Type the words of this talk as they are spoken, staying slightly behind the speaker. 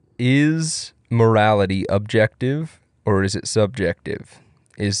is morality objective or is it subjective?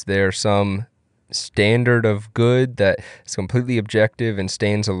 Is there some standard of good that is completely objective and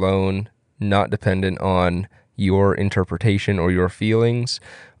stands alone, not dependent on your interpretation or your feelings?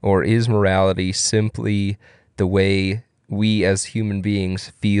 Or is morality simply the way we as human beings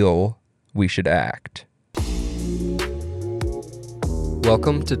feel we should act?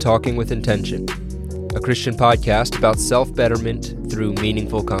 Welcome to Talking with Intention, a Christian podcast about self-betterment through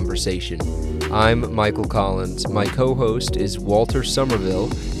meaningful conversation. I'm Michael Collins. My co-host is Walter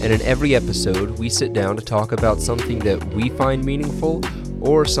Somerville, and in every episode, we sit down to talk about something that we find meaningful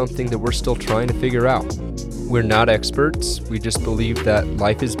or something that we're still trying to figure out. We're not experts. We just believe that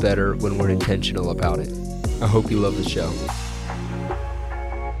life is better when we're intentional about it. I hope you love the show.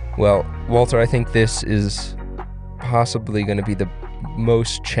 Well, Walter, I think this is possibly going to be the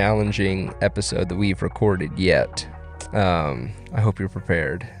most challenging episode that we've recorded yet. I hope you're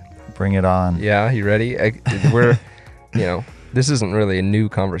prepared. Bring it on. Yeah, you ready? This isn't really a new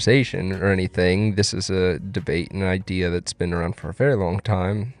conversation or anything. This is a debate, an idea that's been around for a very long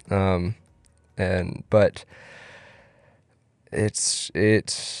time. But it's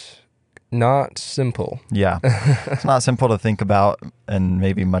not simple. Yeah. It's not simple to think about and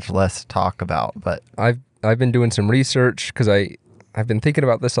maybe much less talk about, but I've been doing some research because I've been thinking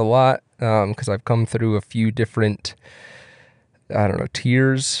about this a lot because I've come through a few different,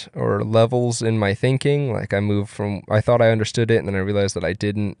 tiers or levels in my thinking. Like I thought I understood it and then I realized that I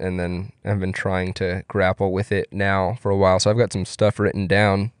didn't, and then I've been trying to grapple with it now for a while. So I've got some stuff written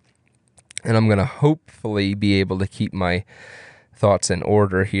down and I'm going to hopefully be able to keep my thoughts in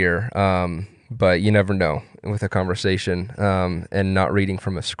order here. But you never know with a conversation and not reading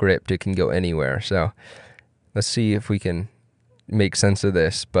from a script, it can go anywhere. So let's see if we can make sense of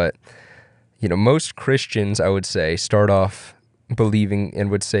this. But, most Christians, I would say, start off believing and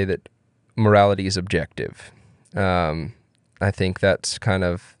would say that morality is objective. I think that's kind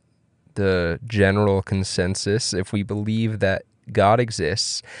of the general consensus. If we believe that God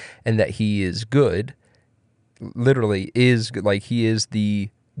exists and that he is good, literally is good, like he is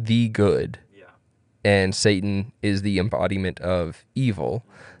the good, and Satan is the embodiment of evil,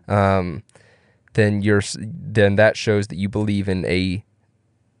 then that shows that you believe in a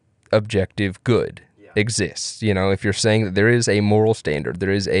objective good exists. If you're saying that there is a moral standard,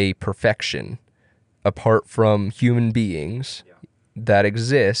 there is a perfection apart from human beings that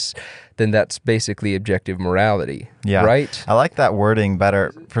exists, then that's basically objective morality. Yeah. Right? I like that wording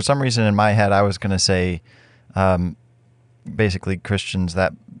better. For some reason in my head, I was going to say, basically Christians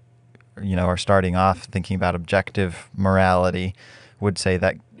that, are starting off thinking about objective morality would say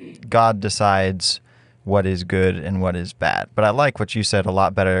that God decides what is good and what is bad. But I like what you said a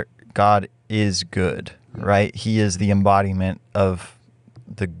lot better. God is good, right? He is the embodiment of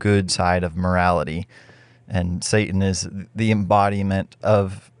the good side of morality. And Satan is the embodiment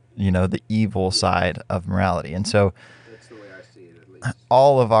of, the evil side of morality. And so That's the way I see it, at least.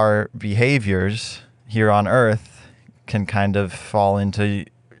 All of our behaviors here on earth can kind of fall into,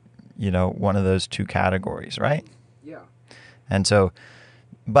 one of those two categories, right? Yeah. And so,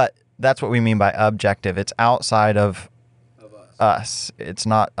 but that's what we mean by objective. It's outside of us. It's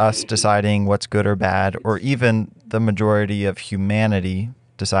not us deciding what's good or bad, or even the majority of humanity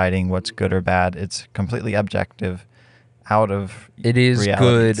deciding what's good or bad. It's completely objective, out of it is reality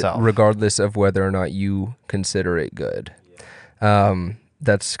good itself. Regardless of whether or not you consider it good.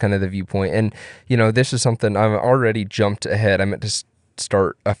 That's kind of the viewpoint. And, this is something I've already jumped ahead. I meant to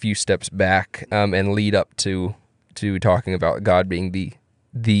start a few steps back and lead up to talking about God being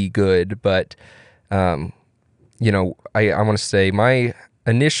the good. But, I want to say my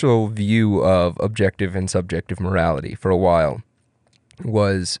initial view of objective and subjective morality for a while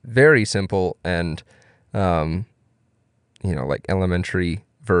was very simple and, like elementary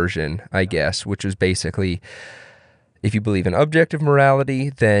version, I guess, which is basically, if you believe in objective morality,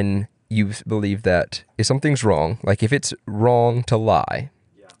 then you believe that if something's wrong, like if it's wrong to lie,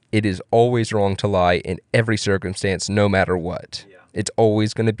 it is always wrong to lie in every circumstance, no matter what. It's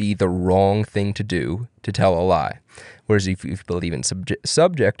always going to be the wrong thing to do to tell a lie. Whereas if you believe in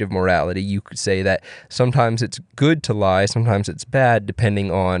subjective morality, you could say that sometimes it's good to lie, sometimes it's bad, depending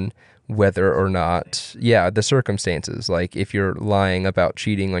on whether or not, the circumstances. Like if you're lying about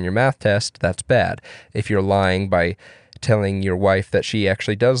cheating on your math test, that's bad. If you're lying by telling your wife that she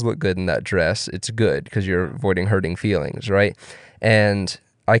actually does look good in that dress, it's good because you're avoiding hurting feelings, right? And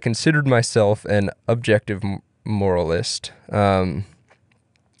I considered myself an objective moralist. I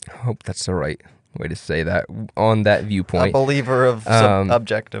hope that's the right way to say that on that viewpoint. A believer of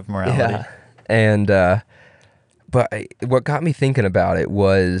objective morality. Yeah. And But what got me thinking about it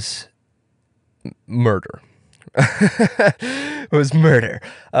was murder. It was murder.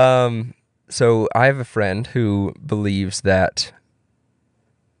 So I have a friend who believes that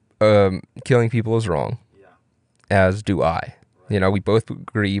killing people is wrong, as do I. We both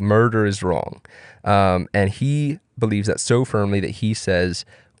agree murder is wrong. And he believes that so firmly that he says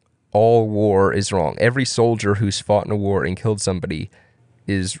all war is wrong. Every soldier who's fought in a war and killed somebody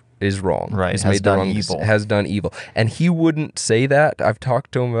is wrong. Right, Has done evil. And he wouldn't say that. I've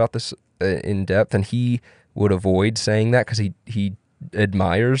talked to him about this in depth, and he would avoid saying that because he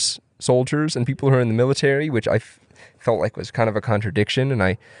admires soldiers and people who are in the military, which I felt like was kind of a contradiction. And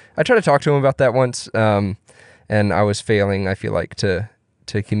I tried to talk to him about that once, and I was failing, I feel like, to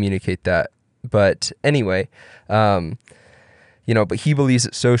communicate that. But anyway, but he believes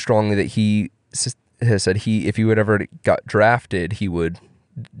it so strongly that he has said if he would ever got drafted, he would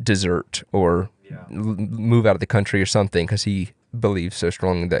desert or move out of the country or something because he believes so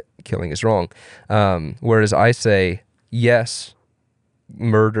strongly that killing is wrong. Whereas I say, yes,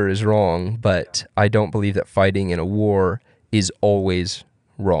 murder is wrong, but I don't believe that fighting in a war is always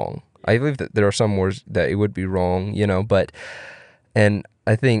wrong. I believe that there are some wars that it would be wrong, and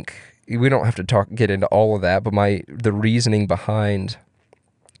I think we don't have to get into all of that, but the reasoning behind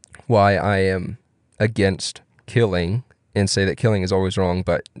why I am against killing and say that killing is always wrong,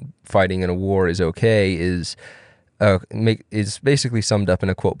 but fighting in a war is okay is basically summed up in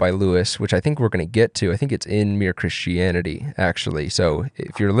a quote by Lewis, which I think we're going to get to. I think it's in Mere Christianity, actually. So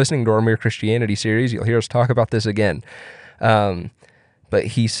if you're listening to our Mere Christianity series, you'll hear us talk about this again. But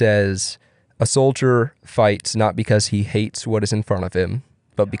he says, a soldier fights not because he hates what is in front of him,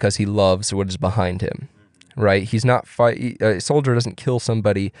 but because he loves what is behind him, right? He's not a soldier doesn't kill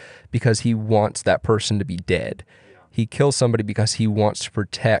somebody because he wants that person to be dead. He kills somebody because he wants to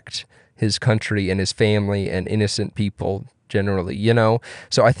protect his country and his family and innocent people generally,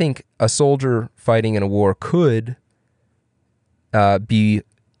 So I think a soldier fighting in a war could be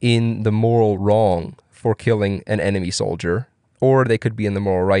in the moral wrong for killing an enemy soldier, or they could be in the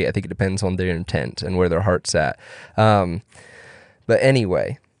moral right. I think it depends on their intent and where their heart's at. But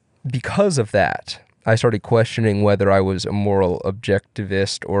anyway, because of that, I started questioning whether I was a moral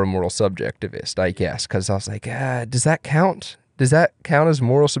objectivist or a moral subjectivist, I guess, because I was like, does that count? Does that count as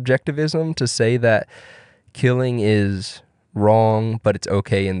moral subjectivism to say that killing is wrong, but it's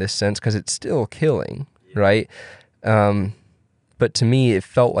okay in this sense? Because it's still killing, right? But to me, it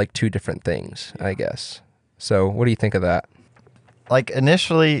felt like two different things, I guess. So what do you think of that? Like,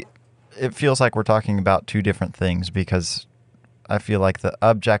 initially, it feels like we're talking about two different things because I feel like the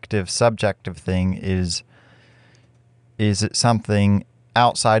objective, subjective thing is it something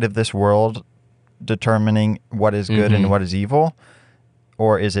outside of this world determining what is good and what is evil,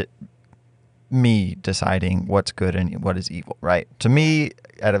 or is it me deciding what's good and what is evil, right? To me,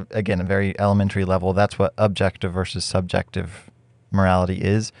 at a very elementary level, that's what objective versus subjective morality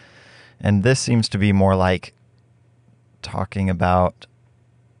is. And this seems to be more like talking about,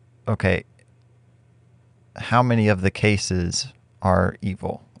 okay, how many of the cases are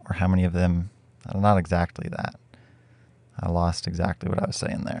evil, or how many of them, not exactly that. I lost exactly what I was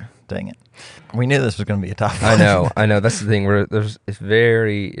saying there. Dang it. We knew this was going to be a tough one. I know. That's the thing.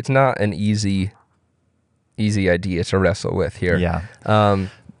 It's not an easy idea to wrestle with here. Yeah.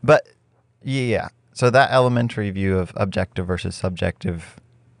 But yeah. So that elementary view of objective versus subjective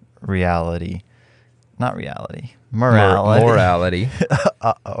morality. Morality.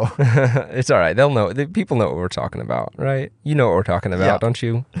 Uh-oh. It's all right. They'll know. People know what we're talking about, right? You know what we're talking about, don't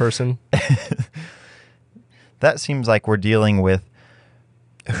you, person? That seems like we're dealing with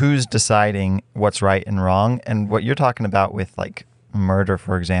who's deciding what's right and wrong. And what you're talking about with like murder,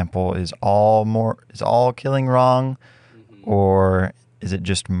 for example, is all killing wrong? Or is it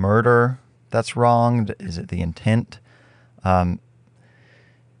just murder that's wrong? Is it the intent? I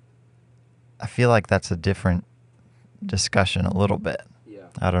feel like that's a different discussion a little bit. Yeah.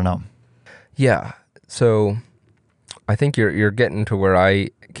 I don't know. Yeah. So I think you're getting to where I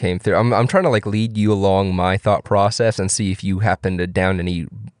came through. I'm trying to like lead you along my thought process and see if you happen to down any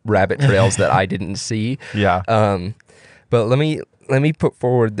rabbit trails that I didn't see. Yeah. But let me put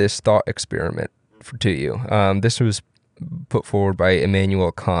forward this thought experiment to you. This was put forward by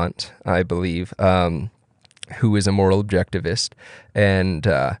Immanuel Kant, I believe, who is a moral objectivist, and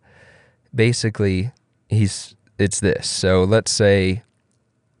basically it's this. So let's say,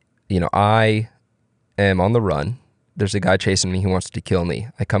 I am on the run. There's a guy chasing me. He wants to kill me.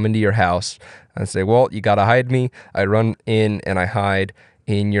 I come into your house. I say, well, you got to hide me. I run in and I hide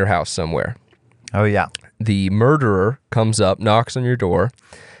in your house somewhere. Oh, yeah. The murderer comes up, knocks on your door.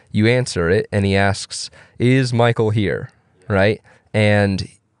 You answer it, and he asks, "Is Michael here?" Right? And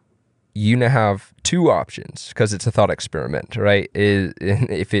you now have two options because it's a thought experiment, right?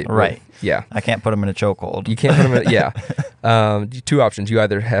 If it Right. yeah. I can't put him in a chokehold. You can't put him in, yeah. Two options. You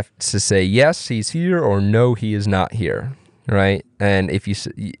either have to say yes, he's here, or no, he is not here, right? And if you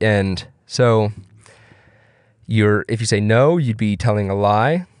say no, you'd be telling a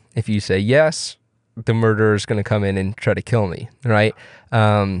lie. If you say yes, the murderer is going to come in and try to kill me, right?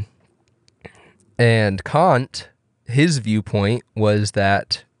 And Kant, his viewpoint was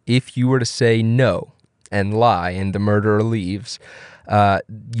that if you were to say no and lie and the murderer leaves,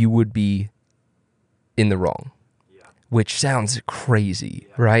 you would be in the wrong, which sounds crazy,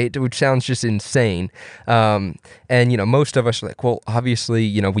 right? Which sounds just insane. And, most of us are like, well,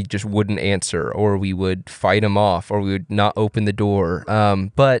 obviously, we just wouldn't answer, or we would fight him off, or we would not open the door.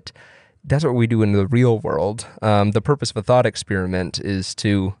 But that's what we do in the real world. The purpose of a thought experiment is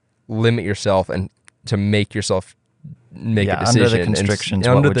to limit yourself and to make yourself make a decision. Under the constrictions,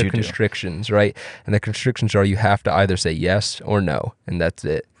 under what would the you do? constrictions, right? And the constrictions are you have to either say yes or no, and that's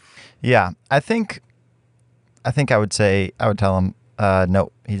it. Yeah, I think I would tell him,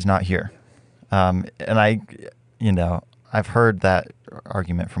 no, he's not here. And I've heard that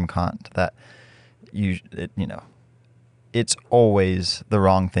argument from Kant that it's always the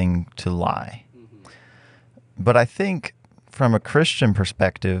wrong thing to lie. Mm-hmm. But I think from a Christian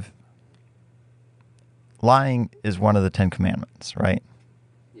perspective, lying is one of the 10 Commandments, right?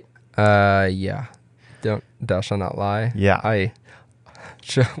 Yeah. Thou shalt not lie. Yeah.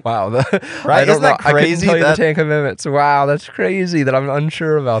 Wow. Right? Isn't that crazy? I couldn't tell you the 10 Commandments. Wow, that's crazy that I'm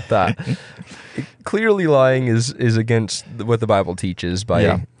unsure about that. Clearly lying is against what the Bible teaches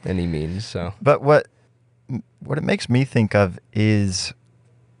by any means. So, but what it makes me think of is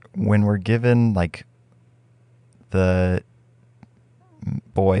when we're given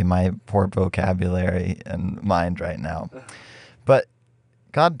my poor vocabulary and mind right now. But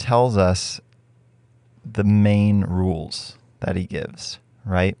God tells us the main rules that he gives,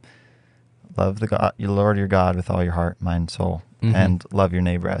 right? Love your Lord your God with all your heart, mind, soul, and love your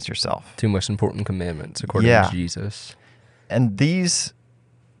neighbor as yourself. Two most important commandments according to Jesus. And these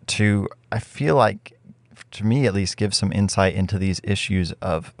two, I feel like, to me at least, give some insight into these issues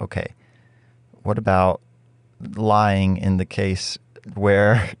of, okay, what about lying in the case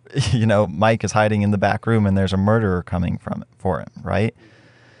where, Mike is hiding in the back room and there's a murderer coming for him, right?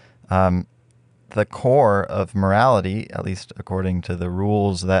 The core of morality, at least according to the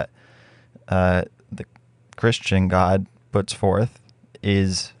rules that the Christian God puts forth,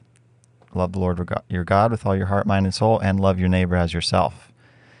 is love the Lord your God with all your heart, mind, and soul, and love your neighbor as yourself.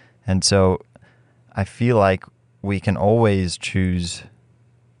 And so I feel like we can always choose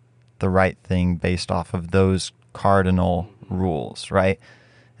the right thing based off of those cardinal rules, right?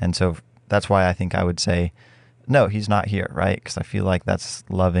 And so that's why I think I would say, no, he's not here, right? Because I feel like that's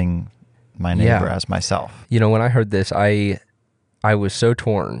loving my neighbor as myself. When I heard this, I was so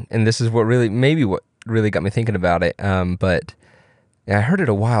torn, and this is what really got me thinking about it. But I heard it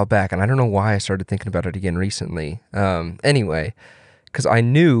a while back, and I don't know why I started thinking about it again recently. Anyway, because I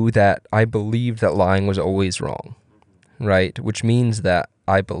knew that I believed that lying was always wrong, right? Which means that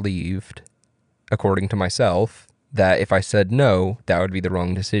I believed, according to myself, that if I said no, that would be the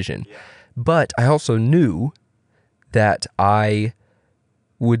wrong decision. Yeah. But I also knew that I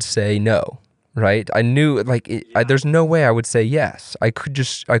would say no, right? I knew there's no way I would say yes. I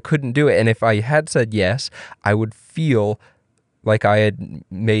couldn't do it. And if I had said yes, I would feel like I had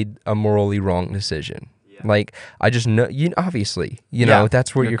made a morally wrong decision. Yeah. Like, I just know, obviously,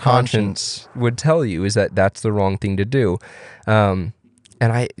 that's what your conscience would tell you, is that that's the wrong thing to do. And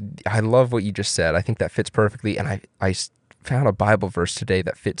I love what you just said. I think that fits perfectly. And I found a Bible verse today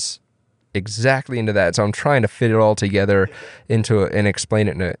that fits exactly into that. So I'm trying to fit it all together and explain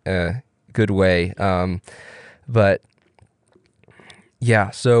it in a good way. But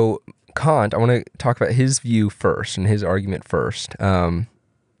yeah, so Kant, I want to talk about his view first and his argument first.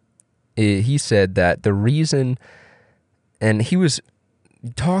 He said that the reason, and he was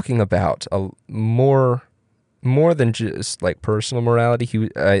talking about more than just like personal morality.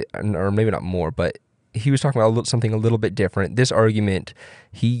 Or maybe not more, but he was talking about something a little bit different. This argument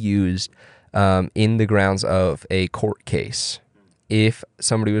he used in the grounds of a court case. If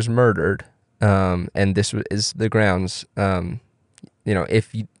somebody was murdered, and this is the grounds,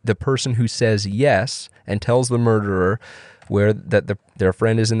 if the person who says yes and tells the murderer their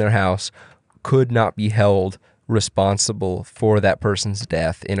friend is in their house could not be held responsible for that person's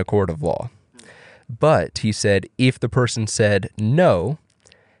death in a court of law. But he said if the person said no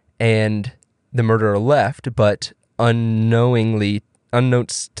and the murderer left, but unknowingly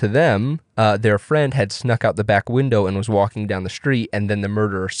unbeknownst to them, their friend had snuck out the back window and was walking down the street, and then the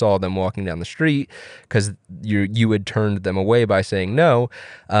murderer saw them walking down the street because you had turned them away by saying no,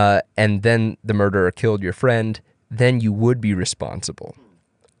 and then the murderer killed your friend, then you would be responsible.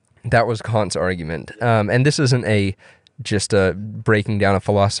 That was Kant's argument. And this isn't just a breaking down a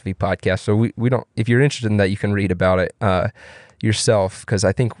philosophy podcast, so we don't, if you're interested in that, you can read about it yourself, because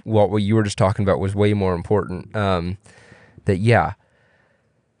I think what you were just talking about was way more important.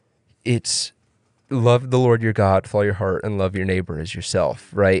 It's love the Lord your God with all your heart and love your neighbor as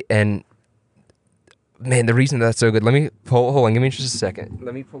yourself, right? And man, the reason that's so good, hold on, give me just a second.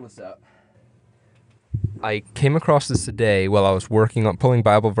 Let me pull this up. I came across this today while I was working on pulling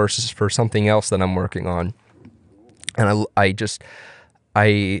Bible verses for something else that I'm working on. And I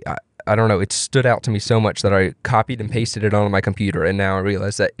don't know, it stood out to me so much that I copied and pasted it on my computer, and now I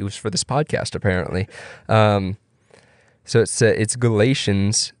realize that it was for this podcast, apparently. So it's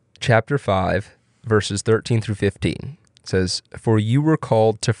Galatians chapter 5, verses 13 through 15. It says, "For you were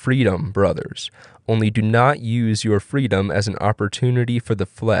called to freedom, brothers. Only do not use your freedom as an opportunity for the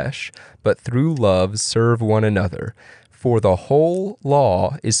flesh, but through love serve one another. For the whole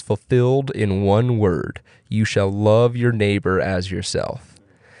law is fulfilled in one word, you shall love your neighbor as yourself.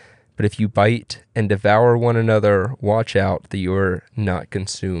 But if you bite and devour one another, watch out that you are not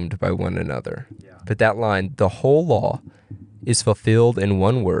consumed by one another." But that line, the whole law is fulfilled in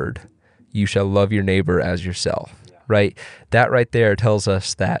one word, you shall love your neighbor as yourself, right? That right there tells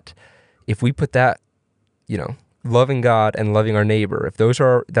us that if we put that, loving God and loving our neighbor, if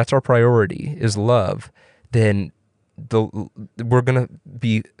that's our priority is love, then we're going to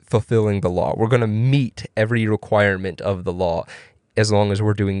be fulfilling the law. We're going to meet every requirement of the law as long as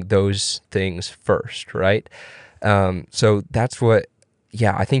we're doing those things first, right? So that's what,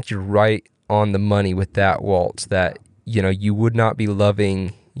 I think you're right on the money with that, Waltz, that, you would not be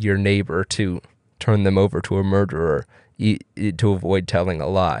loving your neighbor to turn them over to a murderer to avoid telling a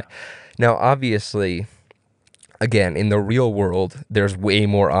lie. Now, obviously, again, in the real world, there's way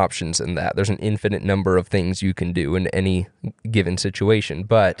more options than that. There's an infinite number of things you can do in any given situation.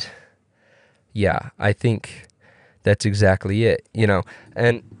 But, I think that's exactly it,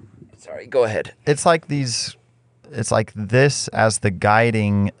 And, sorry, go ahead. It's like this as the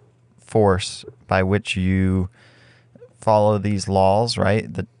guiding force by which you follow these laws,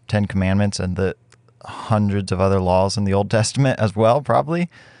 right? The 10 Commandments and the hundreds of other laws in the Old Testament as well, probably.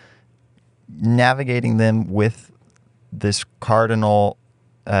 Navigating them with this cardinal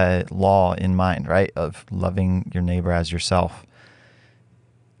law in mind, right? Of loving your neighbor as yourself.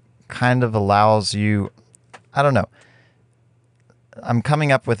 Kind of allows you, I don't know. I'm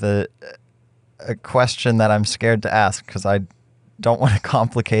coming up with a question that I'm scared to ask because I don't want to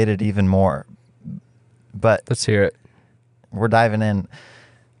complicate it even more. But let's hear it. We're diving in.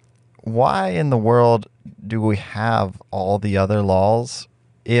 Why in the world do we have all the other laws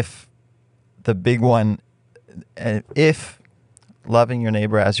if the big one, if loving your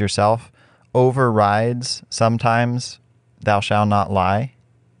neighbor as yourself overrides sometimes thou shalt not lie?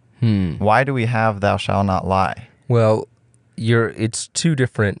 Why do we have thou shalt not lie? Well, it's two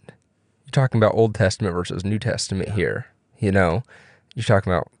different. You're talking about Old Testament versus New Testament here. You're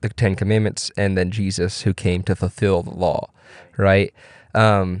talking about the 10 Commandments and then Jesus who came to fulfill the law, right?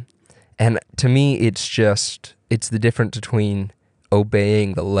 And to me, it's the difference between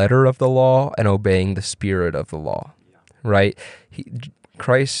obeying the letter of the law and obeying the spirit of the law, right?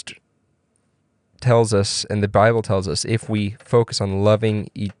 Christ tells us, and the Bible tells us, if we focus on loving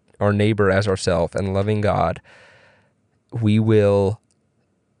our neighbor as ourselves and loving God, we will,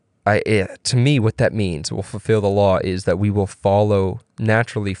 to me, what that means, we'll fulfill the law, is that we will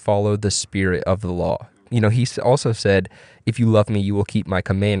naturally follow the spirit of the law. He also said, if you love me, you will keep my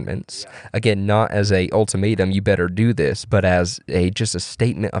commandments. Again, not as a ultimatum, you better do this, but as just a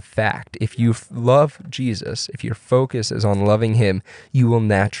statement of fact. If you love Jesus, if your focus is on loving him, you will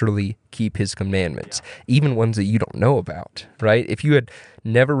naturally keep his commandments, even ones that you don't know about, right? If you had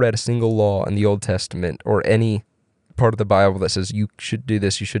never read a single law in the Old Testament or any part of the Bible that says you should do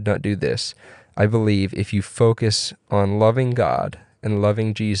this, you should not do this, I believe if you focus on loving God and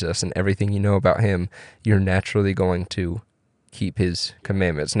loving Jesus and everything you know about him, you're naturally going to keep his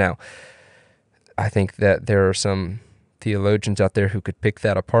commandments. Now, I think that there are some theologians out there who could pick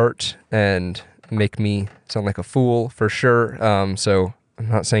that apart and make me sound like a fool for sure. So I'm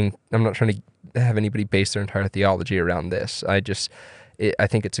not trying to have anybody base their entire theology around this. I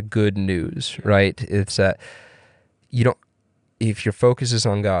think it's a good news, right? It's that if your focus is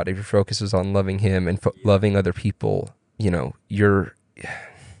on God, if your focus is on loving him and loving other people, you don't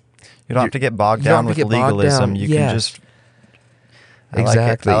have to get bogged down with legalism. You can just,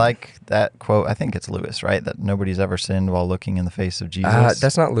 Exactly. I like that quote. I think it's Lewis, right? That nobody's ever sinned while looking in the face of Jesus.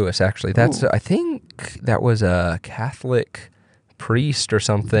 That's not Lewis, actually. That's Ooh. I think that was a Catholic priest or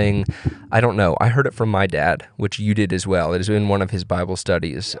something. I don't know. I heard it from my dad, which you did as well. It was in one of his Bible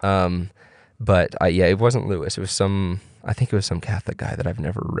studies. But yeah, it wasn't Lewis. It was I think it was some Catholic guy that I've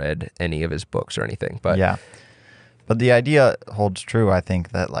never read any of his books or anything. But yeah. But the idea holds true, I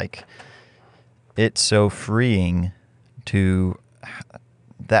think, that like it's so freeing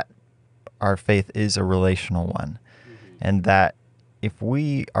that our faith is a relational one. And that if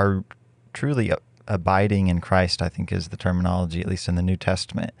we are truly abiding in Christ, I think is the terminology, at least in the New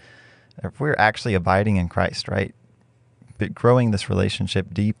Testament. If we're actually abiding in Christ, right, but growing this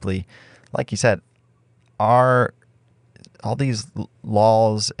relationship deeply, like you said, all these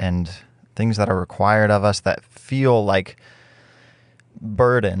laws and things that are required of us that feel like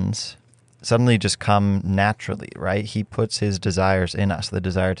burdens suddenly just come naturally, right? He puts his desires in us, the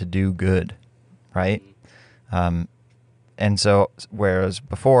desire to do good, right? And so, whereas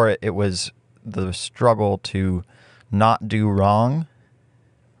before it was the struggle to not do wrong,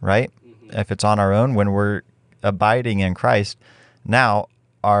 right? Mm-hmm. If it's on our own, when we're abiding in Christ, now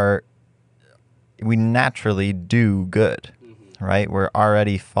we naturally do good, mm-hmm. right? We're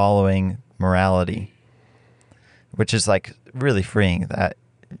already following morality, which is like really freeing that,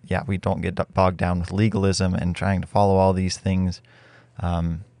 yeah, we don't get bogged down with legalism and trying to follow all these things.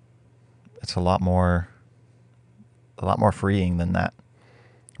 It's a lot more freeing than that.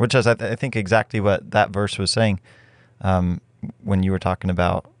 Which is, I think, exactly what that verse was saying when you were talking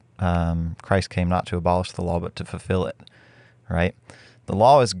about Christ came not to abolish the law, but to fulfill it, right? The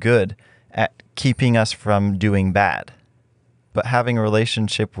law is good at keeping us from doing bad, but having a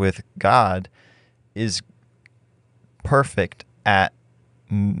relationship with God is perfect at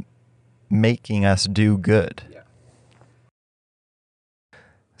making us do good. Yeah.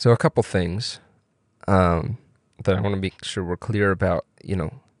 So a couple things that I want to make sure we're clear about.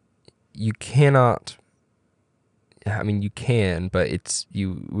 You cannot, you can, but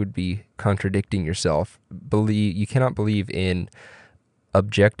you would be contradicting yourself. You cannot believe in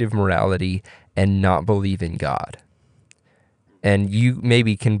objective morality and not believe in God. And you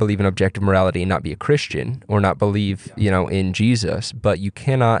maybe can believe in objective morality and not be a Christian or not believe, in Jesus, but you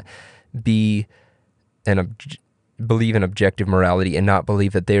cannot believe in objective morality and not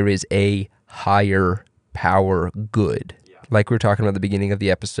believe that there is a higher power good. Like we were talking about at the beginning of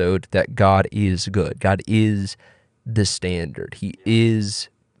the episode, that God is good. God is the standard. He is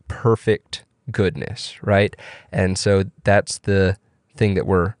perfect goodness, right? And so that's the thing that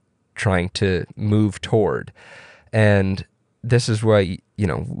we're trying to move toward. And this is why,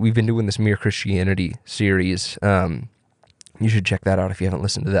 we've been doing this Mere Christianity series. You should check that out if you haven't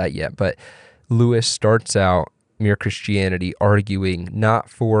listened to that yet. But Lewis starts out Mere Christianity arguing not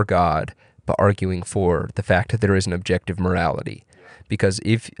for God, but arguing for the fact that there is an objective morality. Because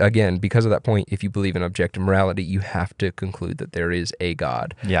because of that point, if you believe in objective morality, you have to conclude that there is a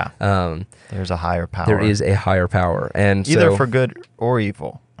God. Yeah. There's a higher power. There is a higher power. And either for good or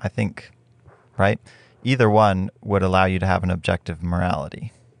evil, I think, right? Either one would allow you to have an objective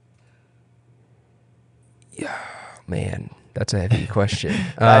morality. Yeah, man, that's a heavy question.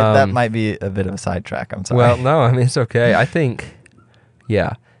 That might be a bit of a sidetrack. I'm sorry. Well, no, it's okay. I think,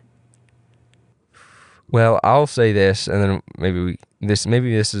 yeah. Well, I'll say this, and then maybe this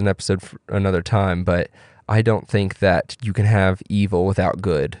is an episode for another time, but I don't think that you can have evil without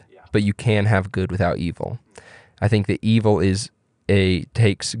good, but you can have good without evil. I think that evil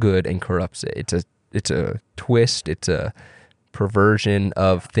takes good and corrupts it. It's a twist, it's a perversion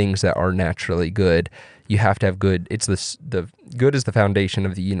of things that are naturally good. You have to have good. The good is the foundation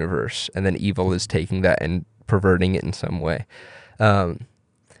of the universe, and then evil is taking that and perverting it in some way.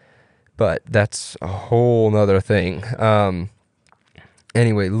 But that's a whole nother thing.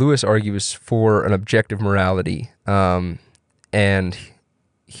 Anyway, Lewis argues for an objective morality, and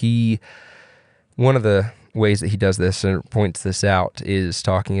one of the ways that he does this and points this out is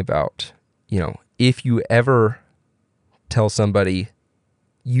talking about, if you ever tell somebody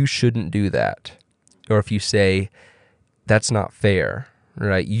you shouldn't do that, or if you say that's not fair,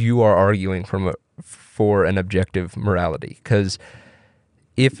 right, you are arguing for an objective morality, because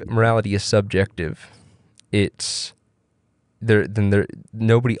if morality is subjective,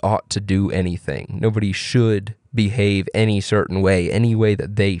 nobody ought to do anything. Nobody should behave any certain way. Any way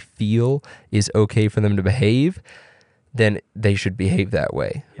that they feel is okay for them to behave, then they should behave that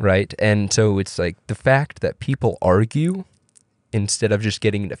way, right? And so it's like the fact that people argue instead of just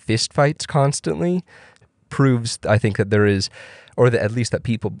getting into fistfights constantly proves, I think, that there is, or that at least that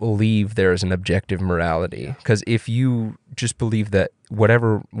people believe there is an objective morality. Because if you just believe that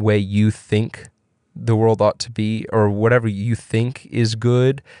whatever way you think the world ought to be, or whatever you think is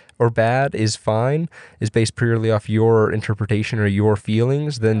good or bad is fine, is based purely off your interpretation or your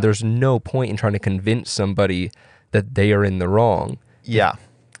feelings, then there's no point in trying to convince somebody that they are in the wrong. Yeah.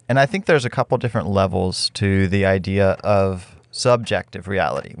 And I think there's a couple different levels to the idea of subjective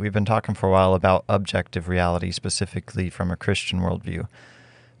reality. We've been talking for a while about objective reality, specifically from a Christian worldview.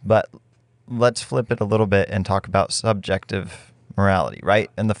 But let's flip it a little bit and talk about subjective morality, right?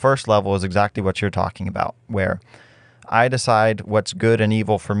 And the first level is exactly what you're talking about, where I decide what's good and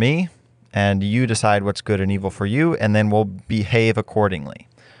evil for me, and you decide what's good and evil for you, and then we'll behave accordingly.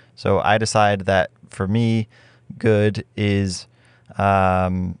 So I decide that for me, good is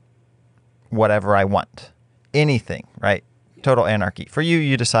whatever I want. Anything, right? Total anarchy. For you,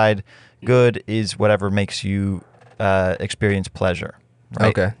 you decide good is whatever makes you experience pleasure,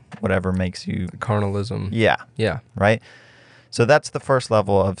 right? Okay. Whatever makes you... Carnalism. Yeah. Yeah. Right? So that's the first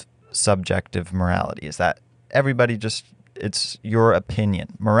level of subjective morality, is that everybody just, it's your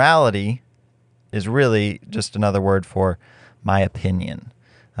opinion. Morality is really just another word for my opinion.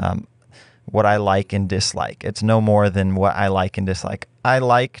 What I like and dislike. It's no more than what I like and dislike. I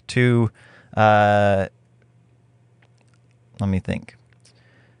like to, let me think.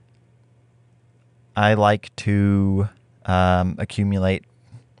 I like to accumulate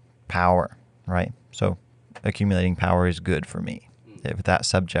power, right? So accumulating power is good for me, if that's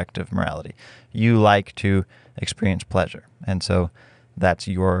subjective morality. You like to experience pleasure, and so that's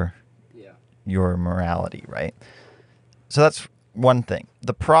your morality, right? So that's one thing.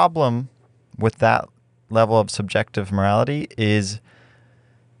 The problem with that level of subjective morality is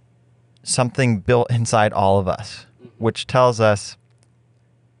something built inside all of us, which tells us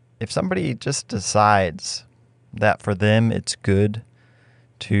if somebody just decides that for them it's good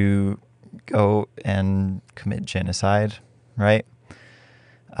to go and commit genocide, right?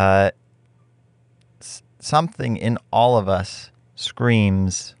 Something in all of us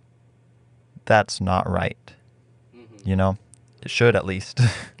screams that's not right. You know? It should, at least.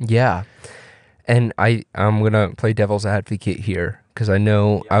 Yeah. And I'm going to play devil's advocate here, because I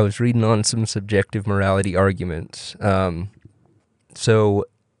know I was reading on some subjective morality arguments. So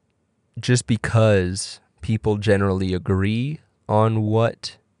just because people generally agree on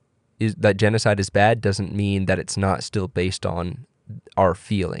what is that genocide is bad doesn't mean that it's not still based on our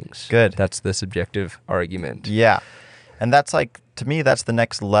feelings. Good. That's the subjective argument. Yeah. And that's like, to me, that's the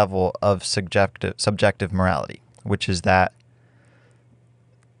next level of subjective morality, which is that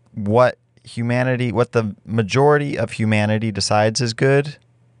what the majority of humanity decides is good,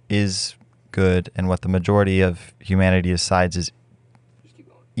 and what the majority of humanity decides is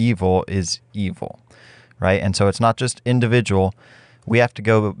evil, right? And so it's not just individual. We have to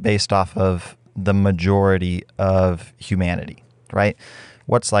go based off of the majority of humanity, right?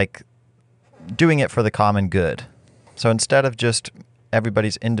 What's like doing it for the common good. So instead of just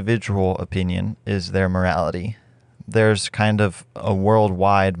everybody's individual opinion is their morality, there's kind of a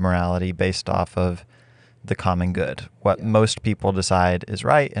worldwide morality based off of the common good. What most people decide is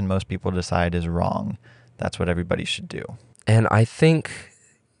right and most people decide is wrong. That's what everybody should do. And I think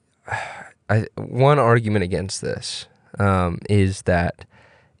one argument against this is that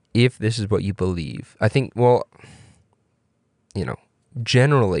if this is what you believe, I think, well,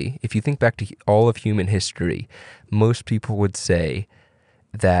 generally, if you think back to all of human history, most people would say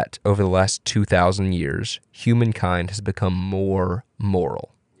that over the last 2,000 years, humankind has become more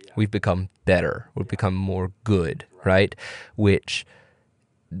moral. Yeah. We've become better. We've become more good, right? Which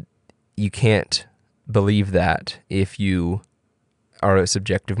you can't believe that if you are a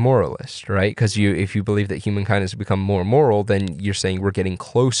subjective moralist, right? Because if you believe that humankind has become more moral, then you're saying we're getting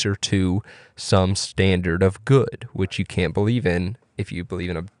closer to some standard of good, which you can't believe in if you believe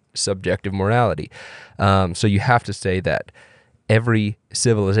in a subjective morality. So you have to say that every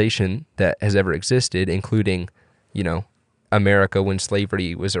civilization that has ever existed, including, America when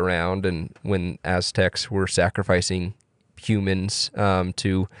slavery was around and when Aztecs were sacrificing humans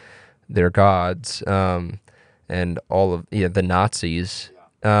to their gods, and all of the Nazis,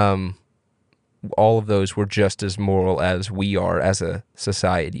 all of those were just as moral as we are as a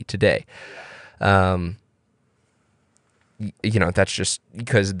society today. That's just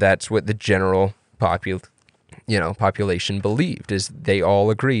because that's what the general population believed, is they all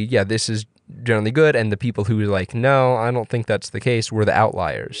agreed, this is generally good, and the people who were like, no, I don't think that's the case, were the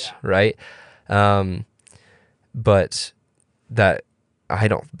outliers, right? But that I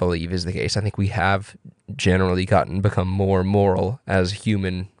don't believe is the case. I think we have generally become more moral as a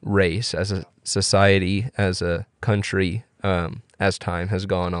human race, as a society, as a country, as time has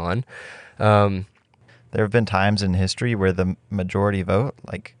gone on. There have been times in history where the majority vote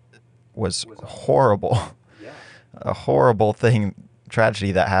was horrible, a horrible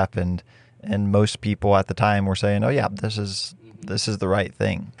tragedy that happened, and most people at the time were saying, "Oh yeah, this is the right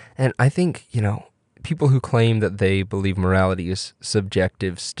thing." And I think, people who claim that they believe morality is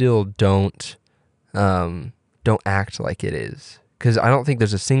subjective still don't act like it is. Because I don't think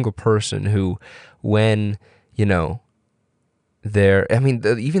there's a single person who, when, even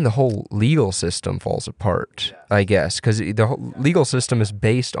the whole legal system falls apart, I guess, because the whole legal system is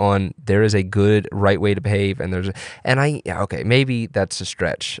based on there is a good, right way to behave, and maybe that's a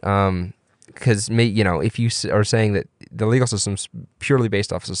stretch. Because, if you are saying that the legal system's purely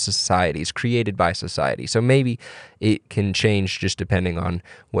based off of societies, created by society, so maybe it can change just depending on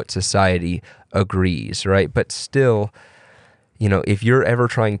what society agrees, right? But still, if you're ever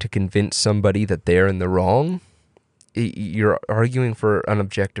trying to convince somebody that they're in the wrong, you're arguing for an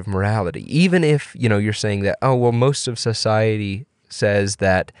objective morality. Even if, you're saying that, oh, well, most of society says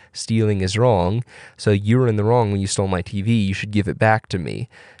that stealing is wrong, so you were in the wrong when you stole my TV, you should give it back to me,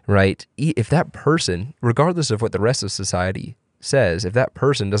 right? If that person, regardless of what the rest of society says, if that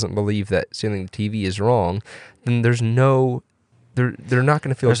person doesn't believe that stealing the TV is wrong, then they're not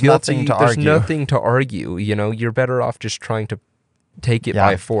going to feel guilty. There's nothing to argue. You're better off just trying to take it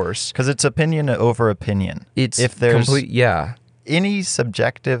by force. Because it's opinion over opinion. If there's any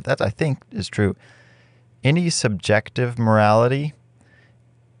subjective, that I think is true, any subjective morality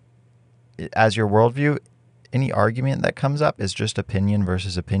as your worldview, any argument that comes up is just opinion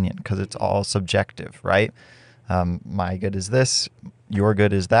versus opinion, because it's all subjective, right? My good is this, your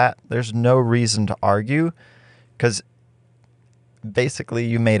good is that. There's no reason to argue, because basically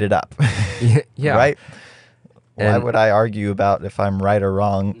you made it up. Yeah. Right? Why would I argue about if I'm right or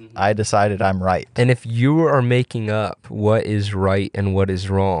wrong? I decided I'm right. And if you are making up what is right and what is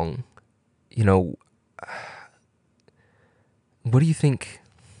wrong, what do you think?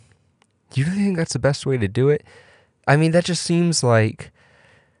 Do you really think that's the best way to do it? I mean, that just seems like,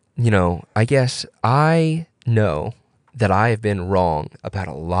 I guess I know that I have been wrong about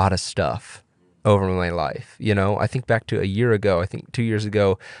a lot of stuff over my life. I think back to a year ago, I think 2 years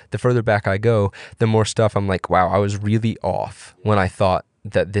ago, the further back I go, the more stuff I'm like, wow, I was really off when I thought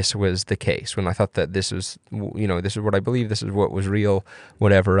that this was the case, when I thought that this was, this is what I believe, this is what was real,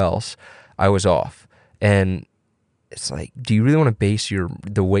 whatever else, I was off. And it's like, do you really want to base your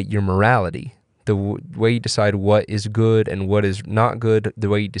morality, the way you decide what is good and what is not good, the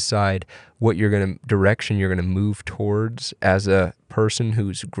way you decide what direction you're gonna move towards as a person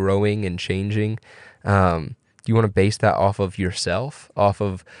who's growing and changing? Do you want to base that off of yourself, off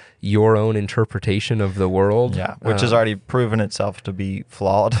of your own interpretation of the world? Yeah, which has already proven itself to be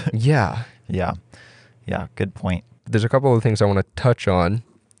flawed. Yeah. Yeah, good point. There's a couple of things I want to touch on,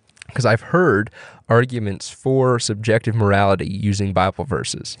 because I've heard arguments for subjective morality using Bible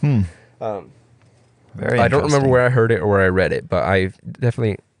verses. Very I don't remember where I heard it or where I read it, but I've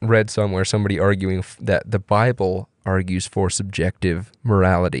definitely read somewhere somebody arguing that the Bible argues for subjective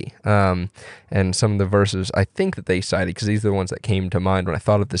morality. And some of the verses I think that they cited, because these are the ones that came to mind when I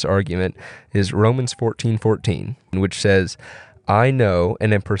thought of this argument, is Romans 14:14, which says, I know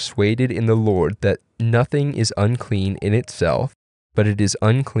and am persuaded in the Lord that nothing is unclean in itself, but it is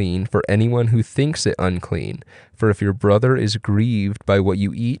unclean for anyone who thinks it unclean. For if your brother is grieved by what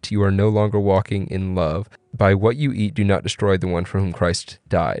you eat, you are no longer walking in love. By what you eat, do not destroy the one for whom Christ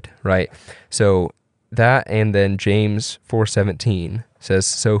died, right? So that, and then James 4:17 says,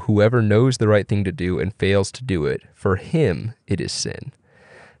 so whoever knows the right thing to do and fails to do it, for him it is sin.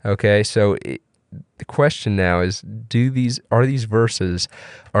 Okay, so the question now is, are these verses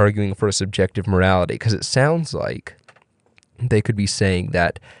arguing for a subjective morality? Because it sounds like they could be saying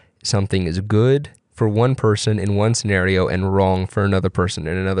that something is good for one person in one scenario and wrong for another person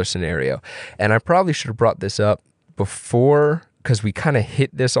in another scenario. And I probably should have brought this up before, because we kind of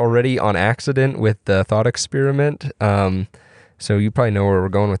hit this already on accident with the thought experiment. So you probably know where we're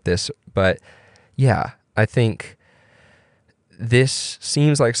going with this. But yeah, I think this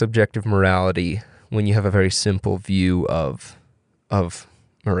seems like subjective morality when you have a very simple view of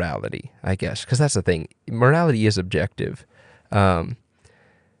morality, I guess. Because that's the thing. Morality is objective.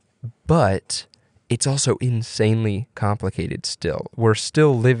 But it's also insanely complicated still. We're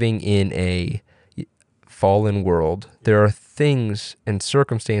still living in a fallen world. There are things and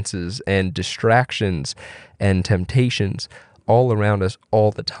circumstances and distractions and temptations all around us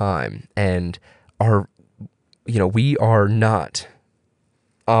all the time. And we are not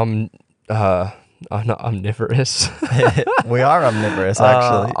Not omnivorous. We are omnivorous,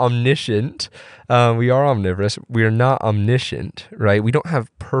 actually. Omniscient. We are omnivorous. We are not omniscient, right? We don't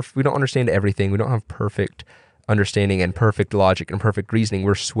understand everything. We don't have perfect understanding and perfect logic and perfect reasoning.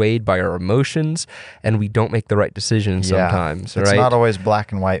 We're swayed by our emotions, and we don't make the right decisions sometimes, right? It's not always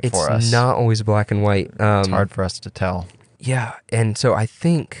black and white for us. It's not always black and white. It's hard for us to tell. Yeah, and so I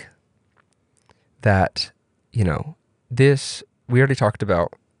think that, we already talked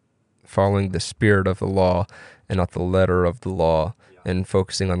about following the spirit of the law and not the letter of the law, and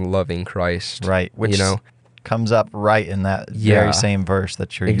focusing on loving Christ. Right, which comes up right in that very same verse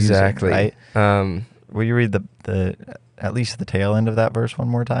that you're using, right? Will you read the at least the tail end of that verse one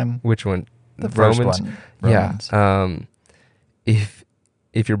more time? Which one? The first one. Romans. Yeah.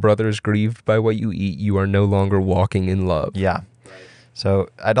 If your brother is grieved by what you eat, you are no longer walking in love. Yeah. So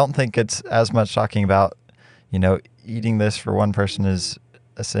I don't think it's as much talking about, eating this for one person is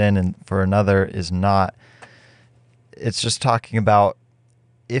a sin and for another is not. It's just talking about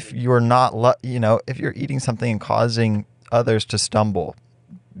if you're not, if you're eating something and causing others to stumble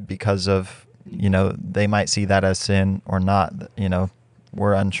because of, they might see that as sin or not,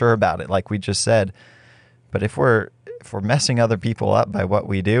 we're unsure about it, like we just said. But if we're messing other people up by what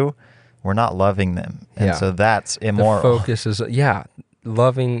we do, we're not loving them. And so that's immoral. The focus is,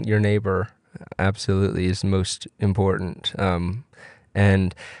 loving your neighbor absolutely is most important. And,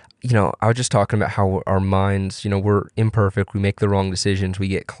 I was just talking about how our minds, we're imperfect. We make the wrong decisions. We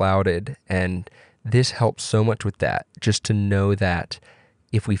get clouded. And this helps so much with that, just to know that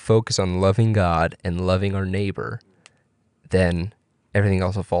if we focus on loving God and loving our neighbor, then everything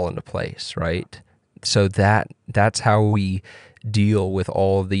else will fall into place, right? So that's how we deal with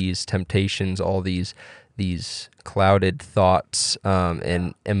all these temptations, all these clouded thoughts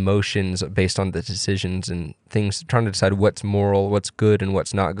and emotions based on the decisions and things, trying to decide what's moral, what's good, and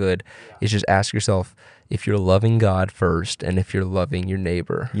what's not good. Is just ask yourself if you're loving God first and if you're loving your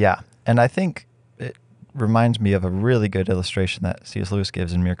neighbor. Yeah, and I think it reminds me of a really good illustration that C.S. Lewis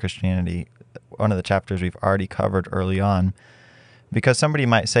gives in Mere Christianity, one of the chapters we've already covered early on, because somebody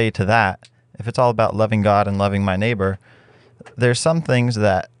might say to that, if it's all about loving God and loving my neighbor, there's some things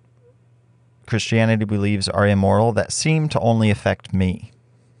that Christianity believes are immoral that seem to only affect me,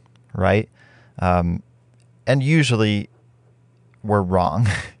 right? And usually we're wrong.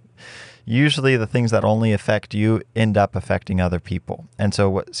 Usually the things that only affect you end up affecting other people. And so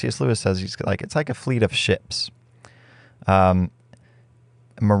what C.S. Lewis says, he's like, it's like a fleet of ships.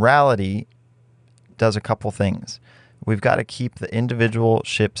 Morality does a couple things. We've got to keep the individual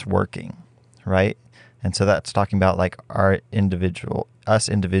ships working, right? And so that's talking about like us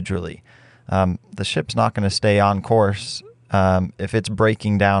individually. The ship's not going to stay on course if it's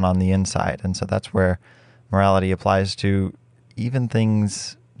breaking down on the inside. And so that's where morality applies to even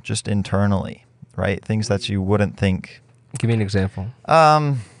things just internally, right? Things that you wouldn't think. Give me an example.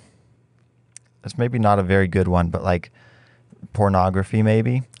 It's maybe not a very good one, but like pornography,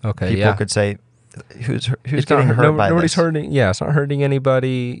 maybe. Okay, People could say, who's getting hurt by nobody's this? hurting. Yeah, it's not hurting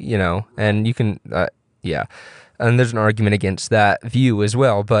anybody, and you can, and there's an argument against that view as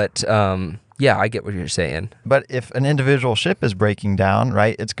well. But I get what you're saying. But if an individual ship is breaking down,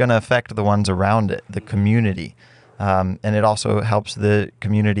 right, it's going to affect the ones around it, the community. And it also helps the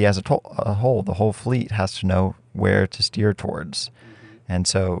community as a whole. The whole fleet has to know where to steer towards. And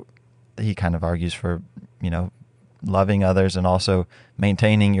so he kind of argues for, loving others and also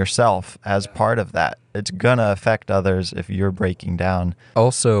maintaining yourself as part of that. It's going to affect others if you're breaking down.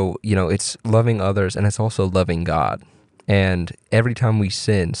 Also, it's loving others and it's also loving God. And every time we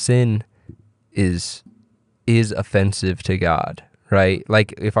sin is offensive to God, right?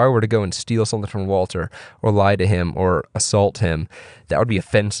 Like if I were to go and steal something from Walter or lie to him or assault him, that would be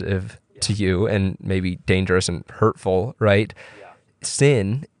offensive to you and maybe dangerous and hurtful, right?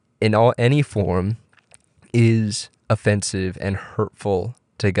 Sin in any form is offensive and hurtful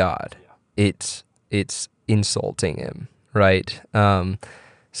to God. It's insulting him, right?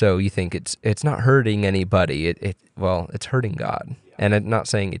 So you think it's not hurting anybody. It's hurting God. And I'm not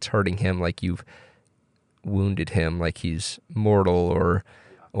saying it's hurting him like you've wounded him, like he's mortal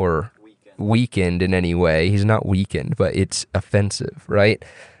or weakened in any way. He's not weakened, but it's offensive, right?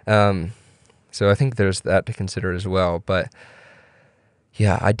 So I think there's that to consider as well. But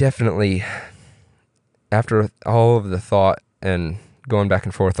yeah, I definitely, after all of the thought and going back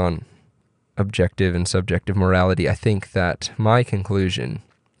and forth on objective and subjective morality, I think that my conclusion,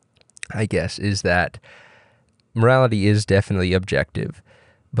 I guess, is that morality is definitely objective,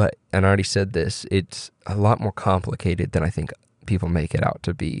 and I already said this, it's a lot more complicated than I think people make it out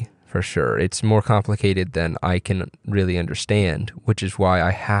to be for sure. It's more complicated than I can really understand, which is why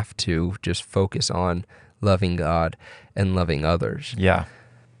I have to just focus on loving God and loving others. Yeah.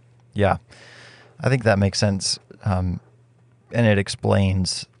 Yeah. I think that makes sense. And it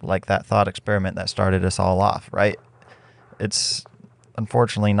explains like that thought experiment that started us all off, right? It's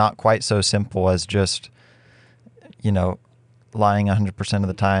unfortunately not quite so simple as just, lying 100% of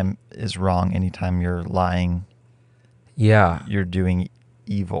the time is wrong. Anytime you're lying, Yeah. you're doing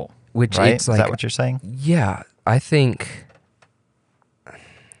evil. Which right? it's Is like, that what you're saying? yeah, I think,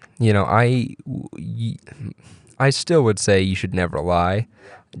 I still would say you should never lie.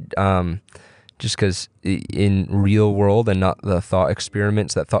 Just because in real world and not the thought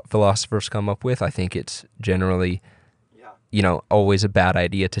experiments that thought philosophers come up with, I think it's generally, always a bad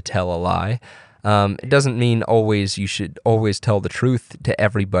idea to tell a lie. It doesn't mean always you should always tell the truth to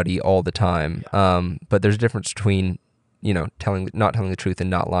everybody all the time. But there's a difference between, not telling the truth and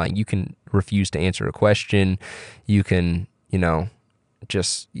not lying. You can refuse to answer a question. You can,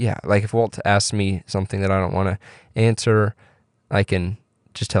 like if Walt asks me something that I don't want to answer, I can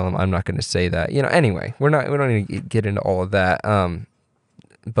just tell him I'm not going to say that. Anyway, we don't need to get into all of that.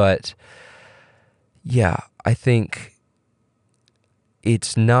 But yeah, I think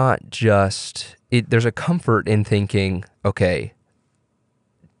it's not just there's a comfort in thinking, okay,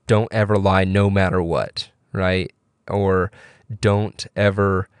 don't ever lie no matter what, right? Or don't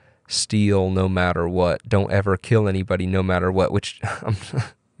ever steal no matter what. Don't ever kill anybody no matter what, which I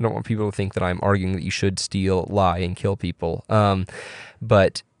don't want people to think that I'm arguing that you should steal, lie, and kill people.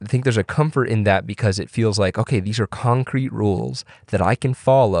 But I think there's a comfort in that because it feels like, okay, these are concrete rules that I can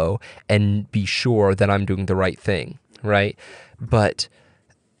follow and be sure that I'm doing the right thing, right? But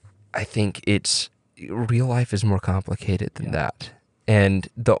I think real life is more complicated than that. And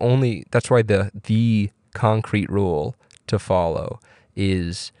that's why the concrete rule to follow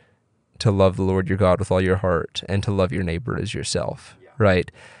is to love the Lord your God with all your heart and to love your neighbor as yourself, right?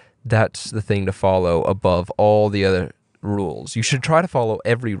 That's the thing to follow above all the other rules. You should try to follow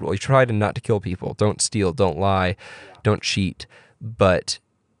every rule. You try to not to kill people. Don't steal, don't lie, don't cheat. But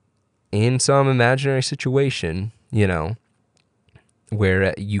in some imaginary situation,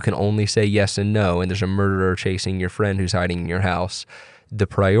 where you can only say yes and no, and there's a murderer chasing your friend who's hiding in your house, the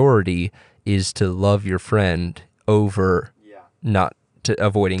priority is to love your friend over not to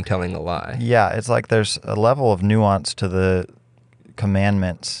avoiding telling a lie. Yeah, it's like there's a level of nuance to the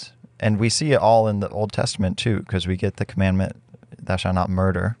commandments, and we see it all in the Old Testament too, because we get the commandment, thou shalt not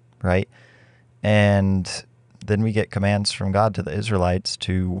murder, right? And then we get commands from God to the Israelites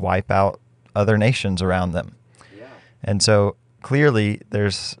to wipe out other nations around them. Yeah. And so clearly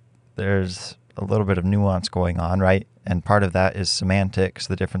there's a little bit of nuance going on, right? And part of that is semantics,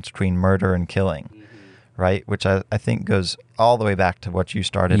 the difference between murder and killing, right? Which I think goes all the way back to what you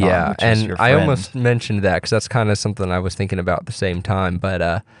started on, which is your friend. I almost mentioned that because that's kind of something I was thinking about at the same time,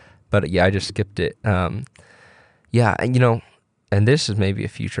 but yeah, I just skipped it. And and this is maybe a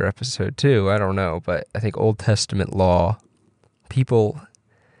future episode too, I don't know, but I think Old Testament law, people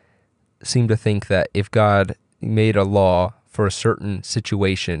seem to think that if God made a law for a certain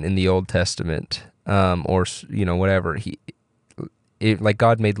situation in the Old Testament, or whatever, like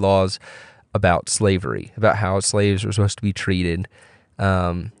God made laws about slavery, about how slaves were supposed to be treated,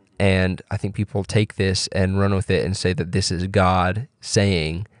 and I think people take this and run with it and say that this is God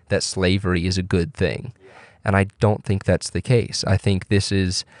saying that slavery is a good thing, and I don't think that's the case. I think this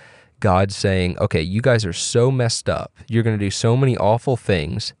is God saying, okay, you guys are so messed up, you're going to do so many awful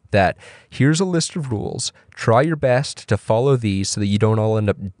things that here's a list of rules. Try your best to follow these so that you don't all end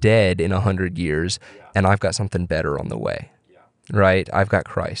up dead in 100 years, and I've got something better on the way, right? I've got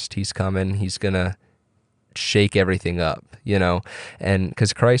Christ. He's coming. He's going to shake everything up, and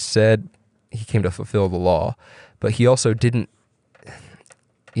because Christ said he came to fulfill the law, but he also didn't,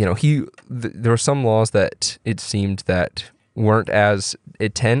 there were some laws that it seemed that weren't as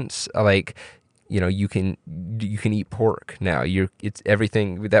intense, like, you can eat pork now. It's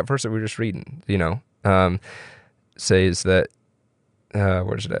everything. That verse that we were just reading, says that,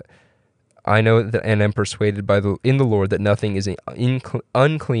 where is it at? I know that, and am persuaded in the Lord that nothing is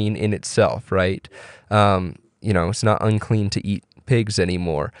unclean in itself, right? It's not unclean to eat pigs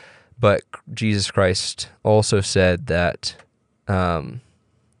anymore. But Jesus Christ also said that, I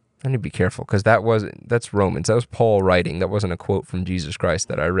need to be careful because that's Romans. That was Paul writing. That wasn't a quote from Jesus Christ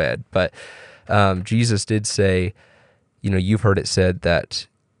that I read. But Jesus did say, you've heard it said that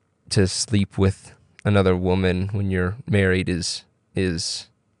to sleep with another woman when you're married is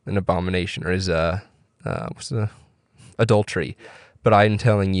an abomination, or is adultery. but I'm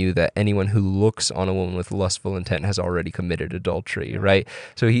telling you that anyone who looks on a woman with lustful intent has already committed adultery, right?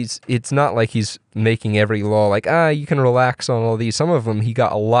 So it's not like he's making every law like, you can relax on all these. Some of them he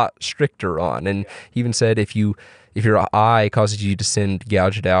got a lot stricter on. And he even said, if your eye causes you to sin,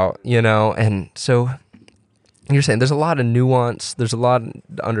 gouge it out, And so you're saying there's a lot of nuance. There's a lot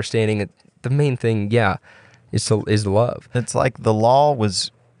of understanding. The main thing, is love. It's like the law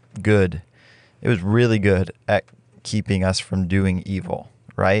was good. It was really good at keeping us from doing evil,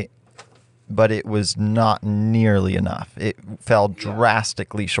 right? But it was not nearly enough. It fell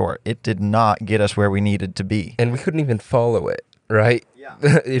drastically short. It did not get us where we needed to be. And we couldn't even follow it, right? Yeah.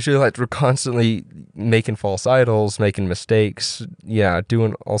 The Israelites were constantly making false idols, making mistakes,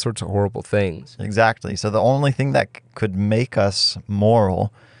 doing all sorts of horrible things. Exactly. So the only thing that could make us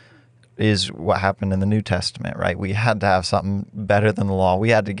moral is what happened in the New Testament, right? We had to have something better than the law. We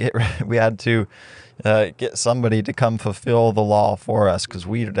had to get somebody to come fulfill the law for us, because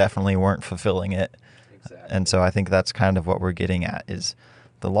we definitely weren't fulfilling it. Exactly. And so I think that's kind of what we're getting at, is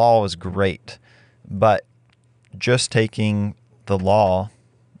the law was great, but just taking the law,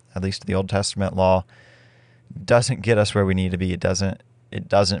 at least the Old Testament law, doesn't get us where we need to be. It doesn't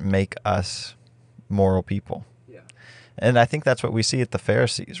make us moral people. And I think that's what we see at the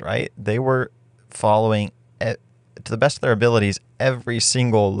Pharisees, right? They were following, to the best of their abilities, every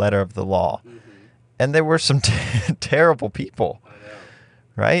single letter of the law. Mm-hmm. And they were some terrible people,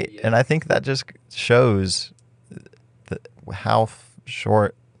 right? Yeah. And I think that just shows how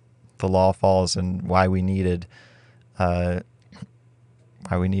short the law falls, and why we needed somebody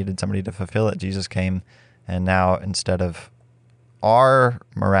to fulfill it. Jesus came, and now instead of our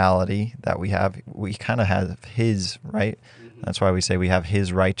morality that we kind of have his, right? Mm-hmm. That's why we say we have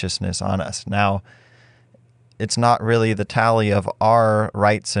his righteousness on us. Now, it's not really the tally of our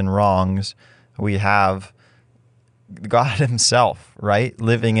rights and wrongs. We have God himself, right?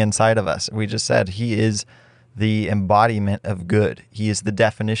 Living inside of us. We just said he is the embodiment of good. He is the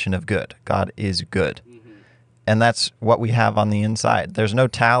definition of good. God is good. Mm-hmm. And that's what we have on the inside. There's no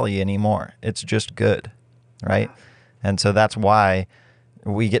tally anymore. It's just good, right? Yeah. And so that's why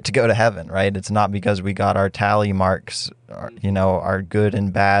we get to go to heaven, right? It's not because we got our tally marks, our good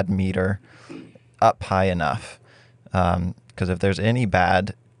and bad meter up high enough. Because if there's any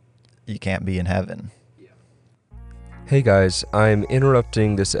bad, you can't be in heaven. Hey guys, I'm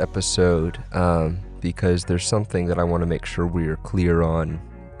interrupting this episode because there's something that I want to make sure we're clear on.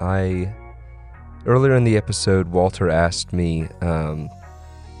 Earlier in the episode, Walter asked me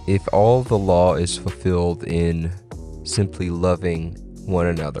if all the law is fulfilled in simply loving one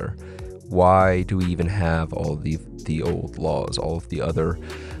another, why do we even have all the old laws, all of the other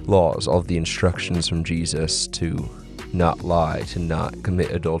laws, all of the instructions from Jesus to not lie, to not commit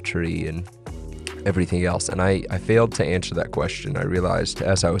adultery, and everything else? And I failed to answer that question, I realized,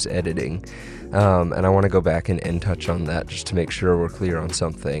 as I was editing, and I want to go back and touch on that just to make sure we're clear on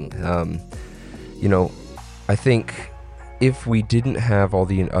something. I think if we didn't have all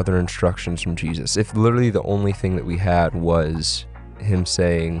the other instructions from Jesus, if literally the only thing that we had was him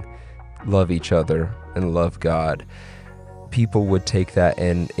saying, love each other and love God, people would take that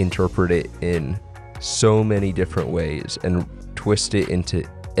and interpret it in so many different ways and twist it into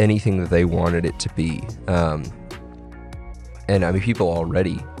anything that they wanted it to be. And I mean, people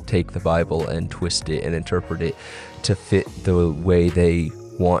already take the Bible and twist it and interpret it to fit the way they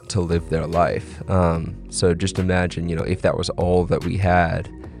want to live their life. So just imagine, if that was all that we had,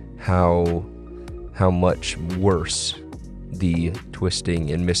 how much worse the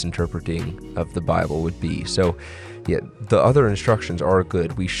twisting and misinterpreting of the Bible would be. So the other instructions are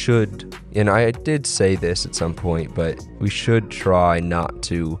good. We should, and I did say this at some point, but we should try not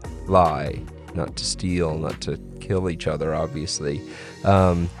to lie, not to steal, not to kill each other, obviously.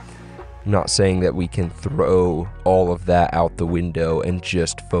 Not saying that we can throw all of that out the window and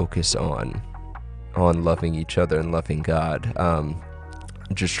just focus on loving each other and loving God.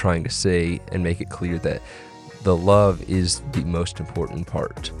 Just trying to say and make it clear that the love is the most important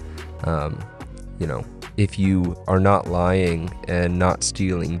part. If you are not lying and not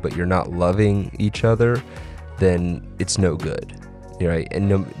stealing, but you're not loving each other, then it's no good, right?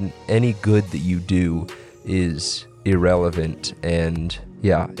 And any good that you do is irrelevant, and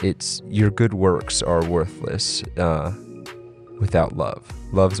it's your good works are worthless without love.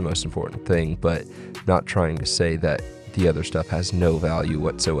 Love's the most important thing, but not trying to say that the other stuff has no value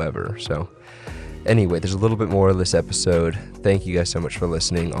whatsoever. So anyway, there's a little bit more of this episode. Thank you guys so much for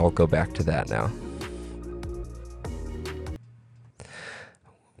listening. I'll go back to that now.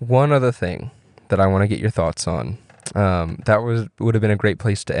 One other thing that I want to get your thoughts on. Would have been a great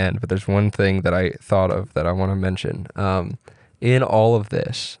place to end, but there's one thing that I thought of that I want to mention. in all of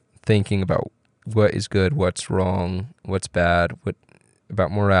this, thinking about what is good, what's wrong, what's bad, what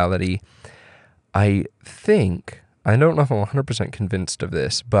about morality, I don't know if I'm 100% convinced of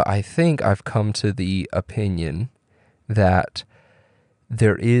this, but I think I've come to the opinion that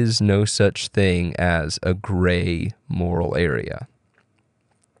there is no such thing as a gray moral area.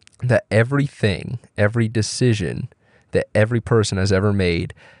 That everything, every decision that every person has ever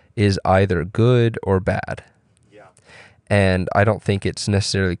made is either good or bad. Yeah. And I don't think it's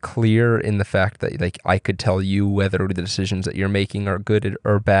necessarily clear in the fact that like I could tell you whether the decisions that you're making are good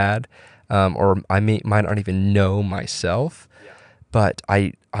or bad, or I might not even know myself. Yeah. But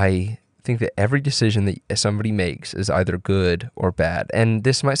I think that every decision that somebody makes is either good or bad. And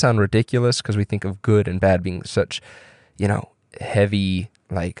this might sound ridiculous because we think of good and bad being such, heavy,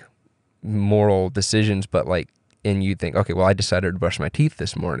 like, moral decisions, but like, and you think, okay, well, I decided to brush my teeth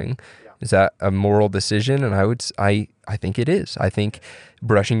this morning. Yeah. Is that a moral decision? And I think it is. I think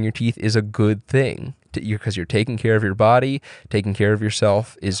brushing your teeth is a good thing because you're taking care of your body, taking care of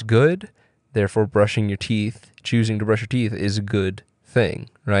yourself is good. Therefore, choosing to brush your teeth is a good thing,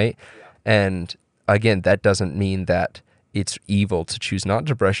 right? Yeah. And again, that doesn't mean that it's evil to choose not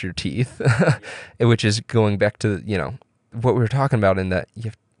to brush your teeth, which is going back to, what we were talking about in that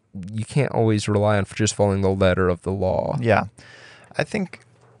you can't always rely on just following the letter of the law. Yeah. I think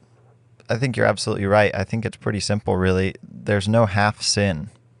you're absolutely right. I think it's pretty simple, really. There's no half sin,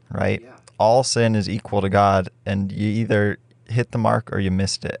 right? Yeah. All sin is equal to God, and you either hit the mark or you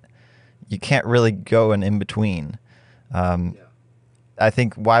missed it. You can't really go in between. I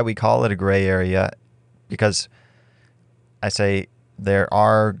think why we call it a gray area, because I say there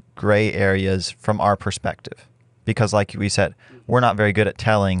are gray areas from our perspective. Because like we said, we're not very good at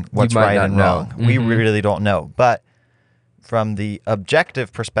telling what's right and wrong. Mm-hmm. We really don't know. But from the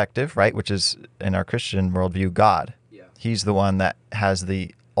objective perspective, right, which is in our Christian worldview, God, He's the one that has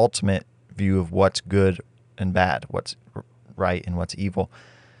the ultimate view of what's good and bad, what's right and what's evil.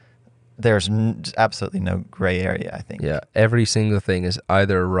 There's absolutely no gray area, I think. Yeah, every single thing is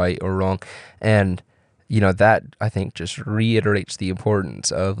either right or wrong. And, that, I think, just reiterates the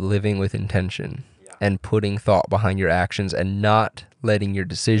importance of living with intention and putting thought behind your actions and not letting your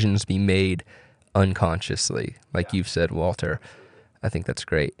decisions be made unconsciously, like you've said, Walter. I think that's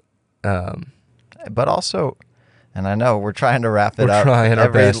great. But also, and I know we're trying to wrap it up. We're trying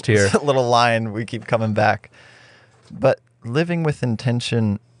our best here. Little line, we keep coming back. But living with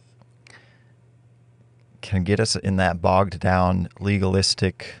intention can get us in that bogged down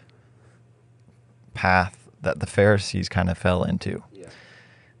legalistic path that the Pharisees kind of fell into. Yeah.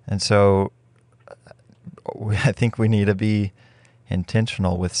 And so I think we need to be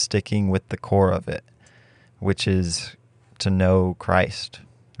intentional with sticking with the core of it, which is to know Christ,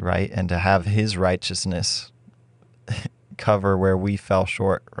 right? And to have His righteousness cover where we fell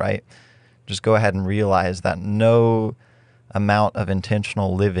short, right? Just go ahead and realize that no amount of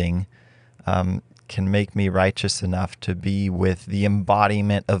intentional living can make me righteous enough to be with the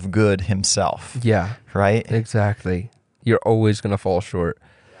embodiment of good Himself. Yeah. Right? Exactly. You're always going to fall short.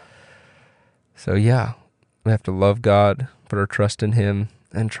 So yeah, we have to love God, put our trust in Him,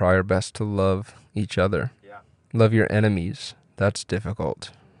 and try our best to love each other. Yeah. Love your enemies. That's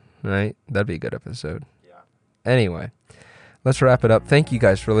difficult, right? That'd be a good episode. Yeah. Anyway, let's wrap it up. Thank you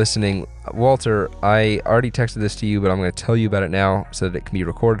guys for listening. Walter, I already texted this to you, but I'm going to tell you about it now so that it can be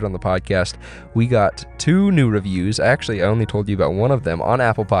recorded on the podcast. We got 2 new reviews. Actually, I only told you about one of them on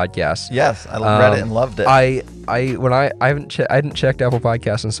Apple Podcasts. Yes, I read it and loved it. I hadn't checked Apple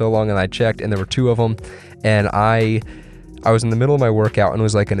Podcasts in so long, and I checked, and there were 2 of them, and I was in the middle of my workout and it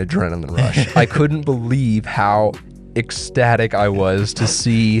was like an adrenaline rush. I couldn't believe how ecstatic I was to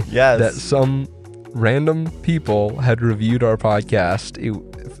see that some random people had reviewed our podcast.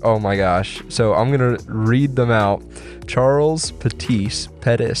 Oh my gosh. So I'm going to read them out. Charles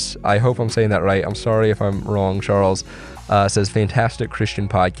Pettis, I hope I'm saying that right. I'm sorry if I'm wrong, Charles, says, fantastic Christian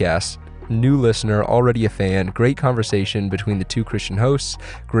podcast. New listener, already a fan. Great conversation between the 2 Christian hosts.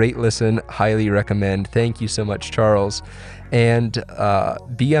 Great listen. Highly recommend. Thank you so much, Charles. And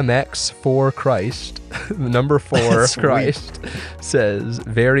BMX for Christ, number 4 Christ, says,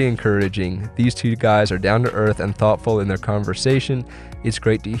 very encouraging. These 2 guys are down to earth and thoughtful in their conversation. It's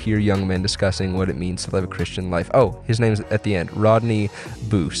great to hear young men discussing what it means to live a Christian life. Oh, his name's at the end, Rodney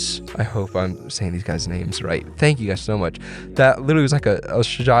Boos. I hope I'm saying these guys' names right. Thank you guys so much. That literally was like a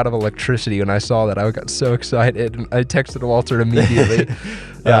shot of electricity when I saw that. I got so excited. And I texted Walter immediately.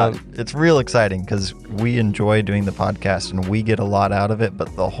 Yeah, it's real exciting because we enjoy doing the podcast and we get a lot out of it.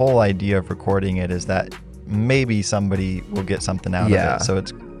 But the whole idea of recording it is that maybe somebody will get something out of it. So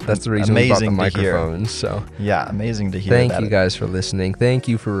That's the reason we bought the amazing to hear. microphones. So Yeah, amazing to hear. thank that you guys for listening. Thank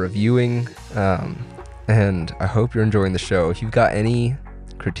you for reviewing. And I hope you're enjoying the show. If you've got any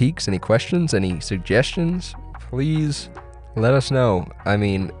critiques, any questions, any suggestions, please let us know. I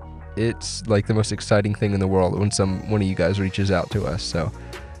mean, it's like the most exciting thing in the world when one of you guys reaches out to us. So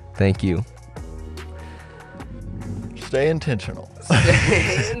thank you. Stay intentional.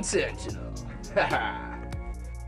 Stay intentional.